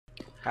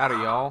Howdy,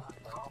 y'all.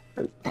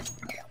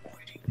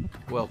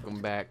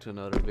 Welcome back to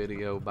another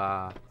video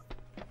by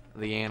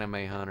the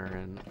Anime Hunter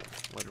and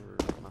whatever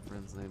my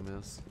friend's name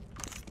is.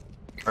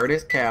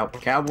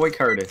 Cowboy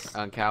Curtis.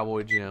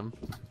 Cowboy Jim.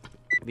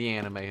 The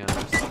Anime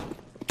Hunters.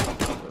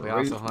 We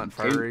also hunt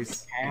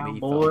furries and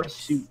eat Cowboy thoughts.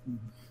 shooting.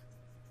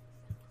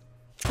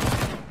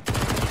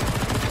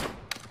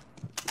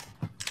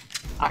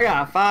 I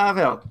got 5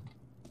 health.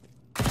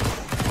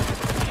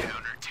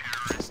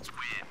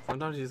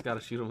 Sometimes you just gotta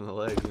shoot them in the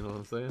leg, you know what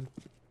I'm saying?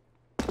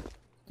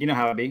 You know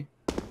how it be.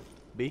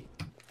 B?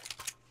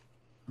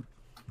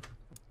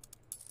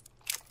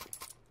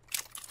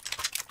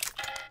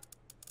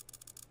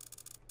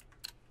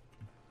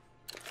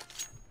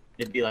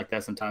 It'd be like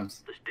that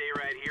sometimes. The stay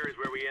right here is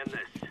where we end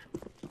this.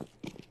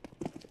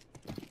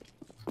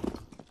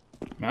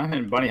 Man, I've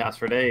been in bunny house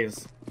for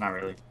days. Not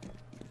really.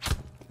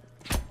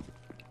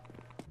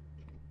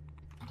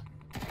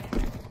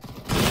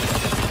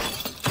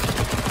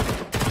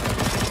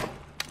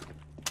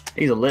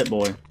 He's a lit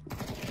boy.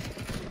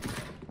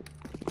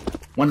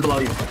 One below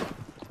you.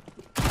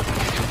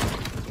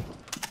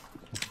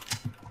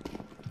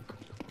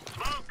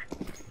 Smoke!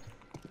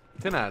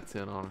 10 out of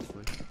 10,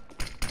 honestly.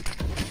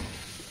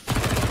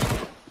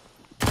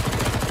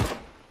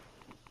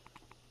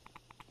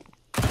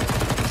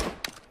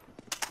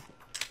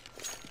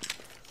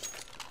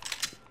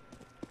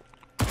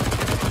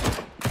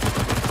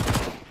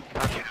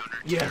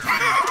 Yes.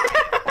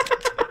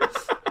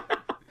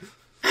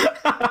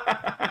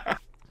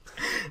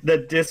 The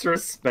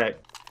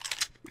disrespect.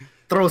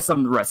 Throw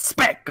some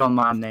respect on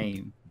my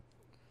name.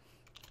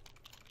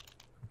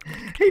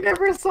 He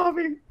never saw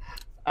me.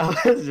 I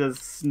was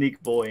just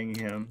sneak boying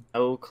him.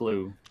 No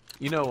clue.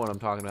 You know what I'm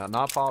talking about.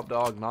 Not Pop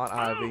Dog, not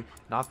Ivy,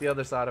 not the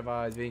other side of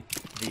Ivy.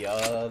 The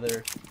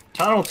other.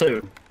 Tunnel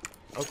 2.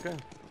 Okay.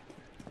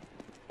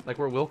 Like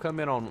where we'll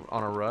come in on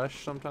a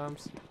rush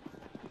sometimes.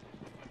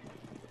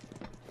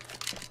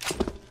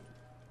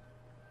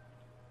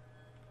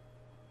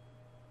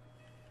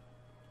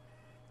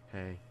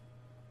 Hey.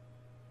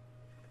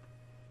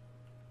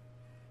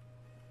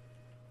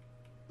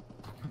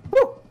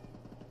 Woo!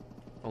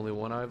 Only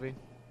one Ivy?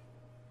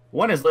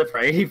 One is lit for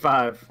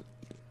 85.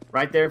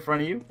 Right there in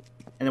front of you.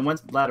 And then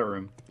one's ladder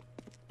room.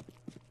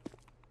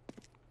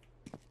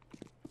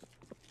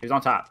 He's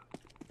on top.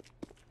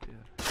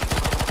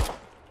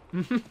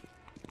 Yeah.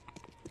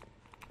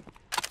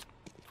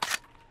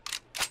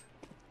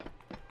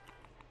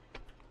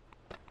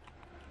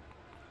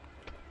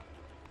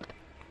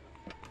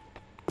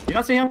 You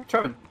don't see him?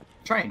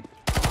 Train.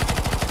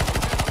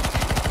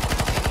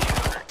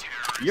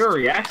 Your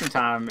reaction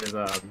time is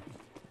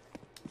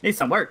needs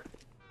some work.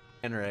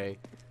 Man Ray.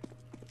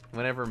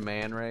 Whenever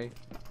Man Ray.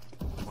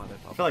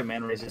 I feel like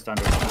Man Ray's just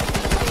under. It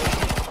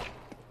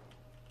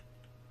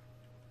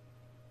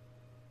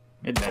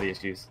had daddy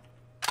issues.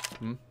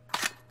 Hmm?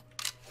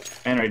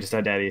 Man Ray just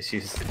had daddy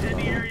issues. Send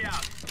the area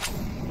out.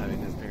 I mean,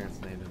 his parents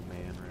named him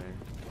Man Ray.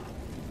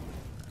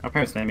 My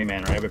parents named me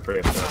Man Ray. I'd be pretty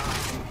upset.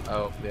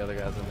 Oh, the other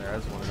guy's in there. I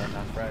just wanted that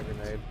nice frag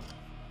grenade.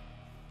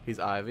 He's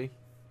Ivy.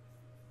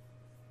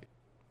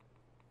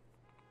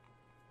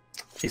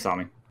 He saw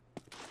me.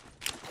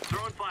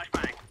 Throwing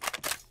flashbang.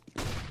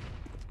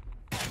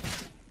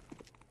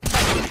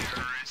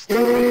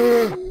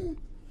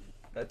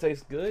 That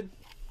tastes good.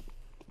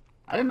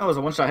 I didn't know it was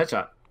a one-shot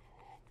headshot.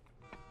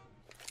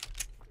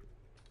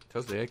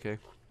 Toast the AK.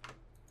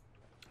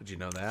 Did you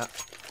know that?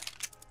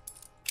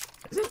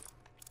 Is it?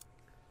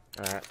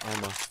 Alright, I'm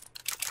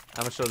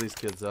gonna show these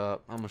kids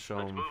up. I'm gonna show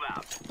Let's them move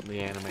out. the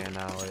Anime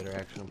Annihilator.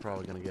 Actually, I'm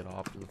probably gonna get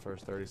off in the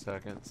first 30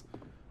 seconds,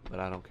 but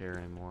I don't care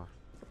anymore.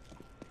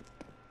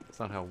 That's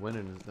not how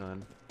winning is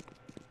done,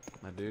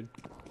 my dude.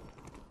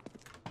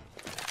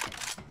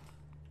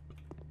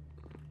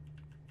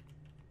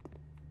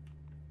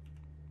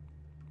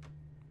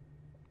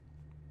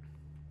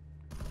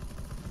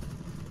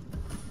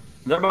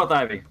 They're both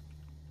Ivy.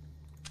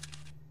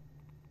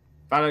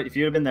 If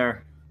you'd have been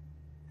there,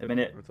 it'd been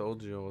it. I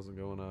told you I wasn't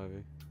going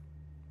Ivy.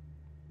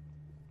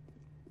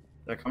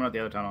 They're coming out the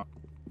other tunnel.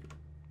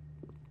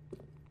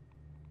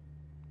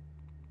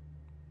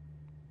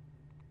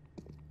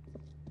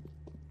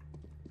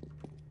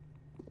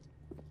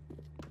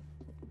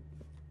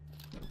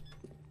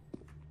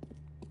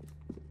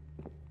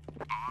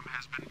 Bomb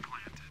has been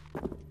planted.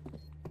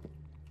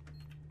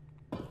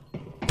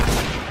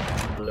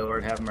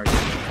 Lord have mercy.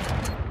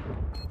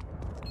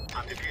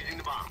 I'm defusing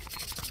the bomb.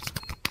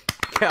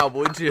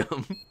 Cowboy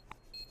Jim.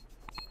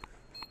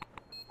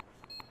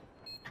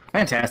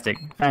 Fantastic.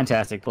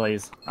 Fantastic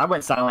plays. I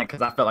went silent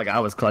because I felt like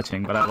I was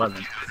clutching, but I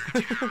wasn't.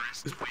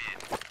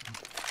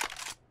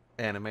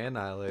 Anime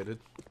Annihilated.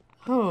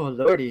 Oh,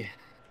 lordy.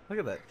 Look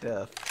at that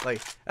death.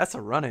 Like, that's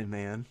a running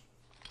man.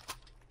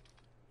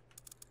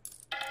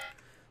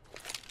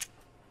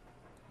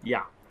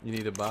 Yeah. You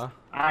need to buy?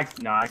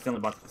 No, I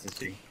accidentally bought this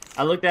SSG.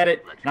 I looked at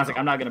it, and I was like,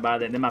 I'm not going to buy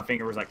that. And then my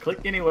finger was like,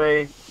 click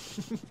anyway.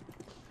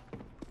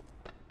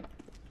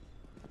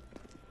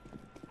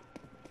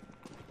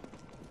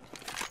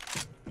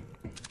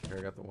 Here,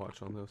 I got the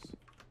watch on this.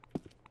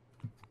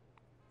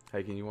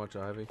 Hey, can you watch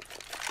Ivy?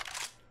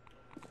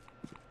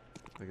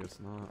 I guess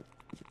not.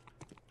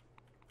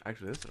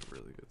 Actually, this is a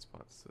really good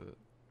spot to sit.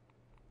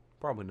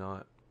 Probably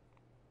not.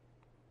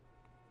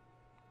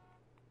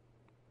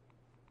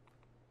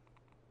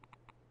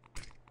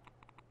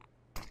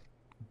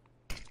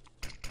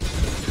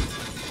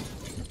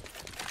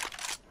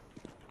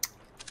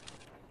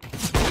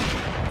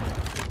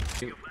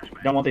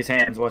 Don't want these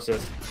hands. Watch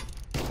this.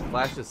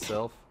 Flash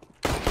itself.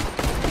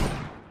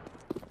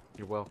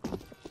 You're welcome.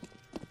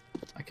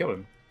 I killed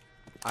him.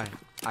 I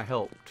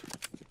helped.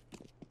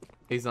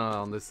 He's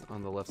on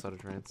the left side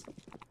of trans.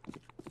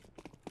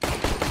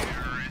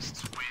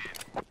 Terrorists win.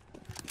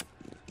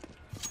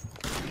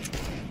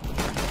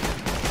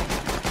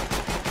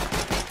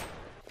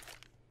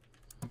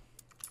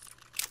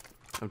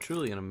 I'm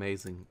truly an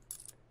amazing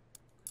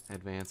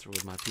advancer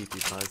with my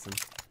PP Bison.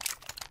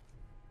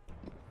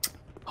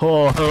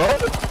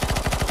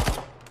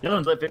 Yellow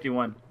one's lit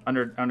 51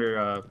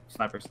 under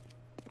snipers.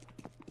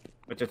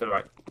 But just to the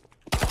right.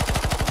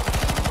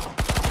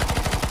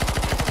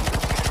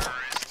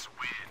 Terrorists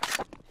win.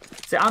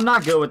 See, I'm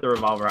not good with the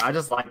revolver. I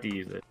just like to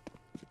use it.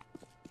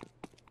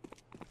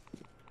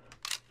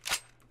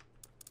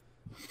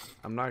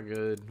 I'm not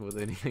good with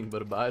anything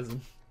but a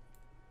Bison.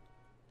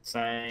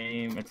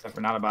 Same, except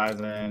for not a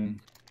Bison.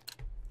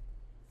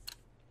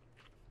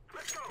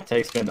 It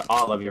takes spend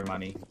all of your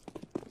money.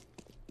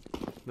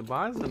 The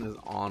Bison is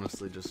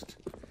honestly just...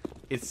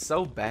 It's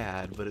so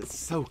bad, but it's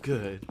so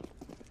good.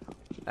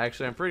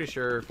 Actually, I'm pretty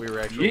sure if we were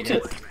actually You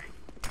just...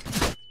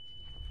 against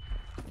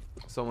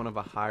someone of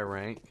a high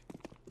rank,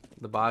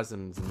 the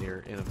Bison's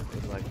near...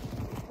 It's like...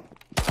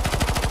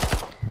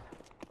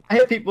 I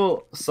hit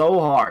people so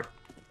hard.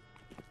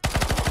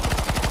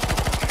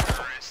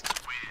 Terrorists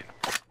win.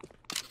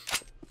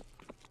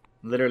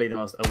 Literally the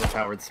most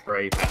overpowered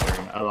spray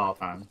pattern of all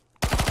time.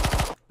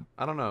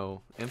 I don't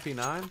know.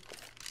 MP9?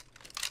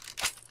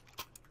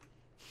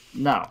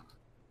 No.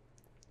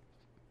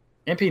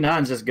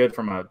 MP9 is just good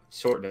from a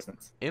short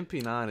distance.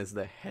 MP9 is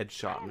the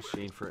headshot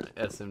machine for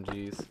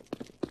SMGs.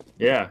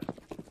 Yeah.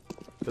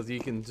 Because you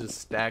can just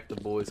stack the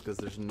boys because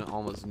there's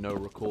almost no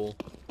recoil.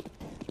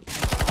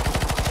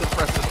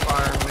 Suppressive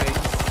fire, mates.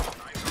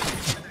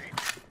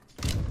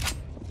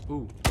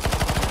 Ooh.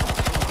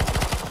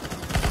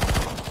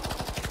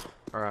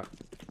 Alright.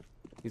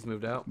 He's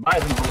moved out.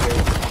 Bison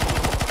boys.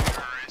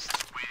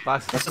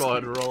 Bison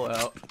squad roll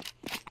out.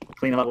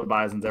 Clean up with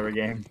Bisons every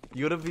game.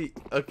 You gonna be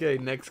okay?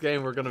 Next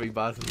game we're gonna be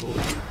Bison boy,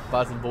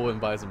 Bison boy, and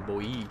Bison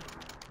boy.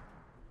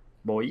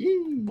 Boy.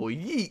 Boy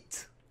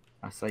yeet.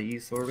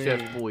 Acai sorbet.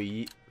 Chef boy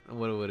yeet.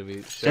 What would it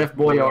be? Chef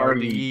boy or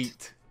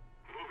yeet.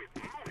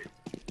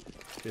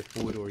 Chef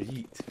boy or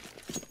yeet.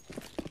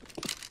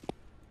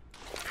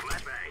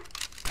 Flashbang.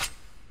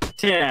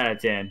 10 out of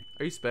 10.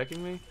 Are you specking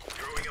me?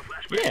 Throwing a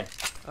flashbang. Yeah.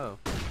 Oh.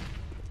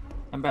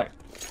 I'm back.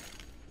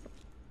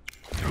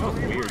 Oh,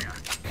 weird.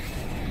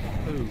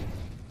 Ooh.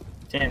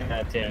 10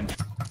 out of 10.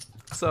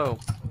 So,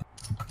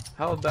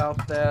 how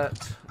about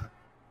that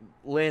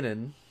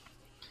Lennon?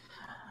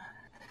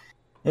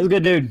 He was a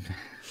good dude.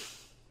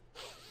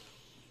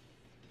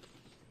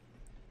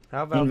 How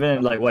He about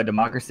invented, like, what,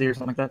 democracy or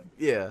something like that?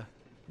 yeah,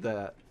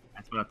 that.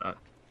 That's what I thought.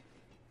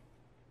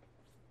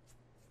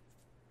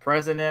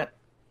 President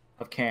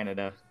of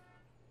Canada.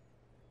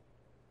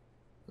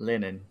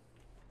 Lenin.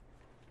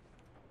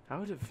 How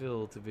would it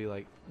feel to be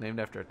like named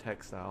after a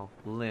textile?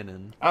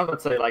 Lennon. I was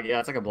about to say, like, yeah,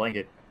 it's like a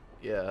blanket.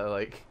 Yeah,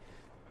 like.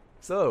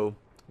 So,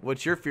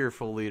 what's your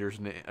fearful leader's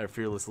name? Or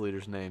fearless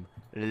leader's name?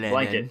 Lennon.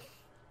 Blanket.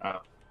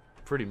 Oh.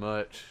 Pretty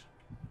much.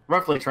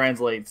 Roughly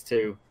translates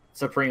to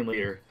Supreme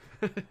Leader.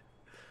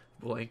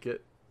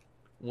 Blanket.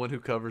 One who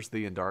covers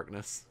thee in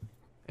darkness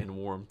and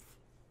warmth.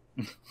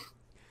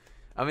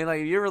 I mean,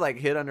 like, if you ever like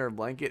hid under a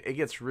blanket, it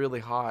gets really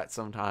hot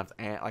sometimes,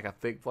 and like a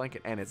thick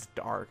blanket, and it's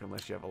dark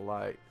unless you have a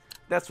light.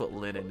 That's what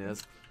Lennon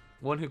is.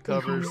 One who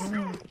covers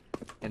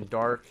in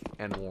dark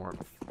and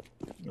warmth.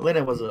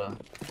 Lenin was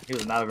he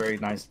was not a very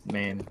nice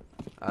man.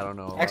 I don't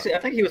know. Actually, I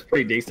think he was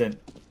pretty decent.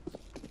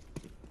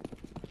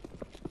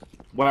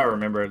 What I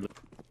remember.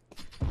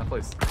 I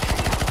played.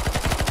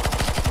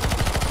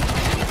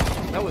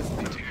 That was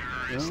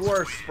the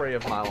worst spray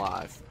of my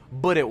life,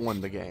 but it won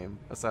the game.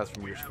 Aside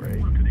from your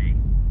spray.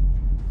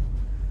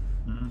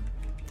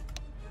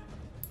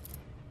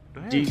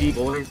 GG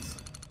boys.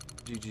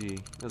 GG.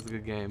 That was a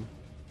good game.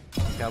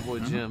 Cowboy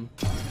Jim.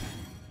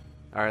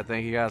 Alright,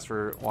 thank you guys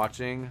for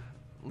watching.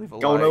 Leave a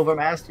Go like. Nova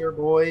Master,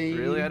 boy.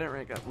 Really? I didn't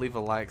rank up. Leave a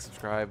like,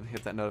 subscribe,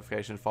 hit that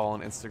notification, follow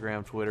on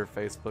Instagram, Twitter,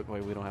 Facebook.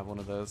 Wait, we don't have one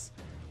of those.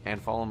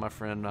 And follow my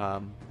friend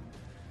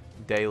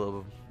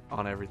Dayla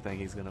on everything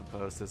he's going to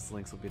post. His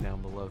links will be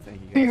down below.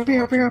 Thank you guys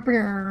for watching. Pew,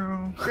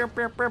 pew,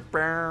 pew,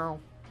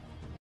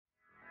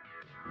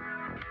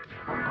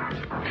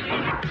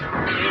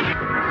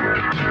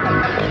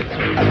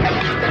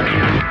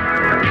 pew.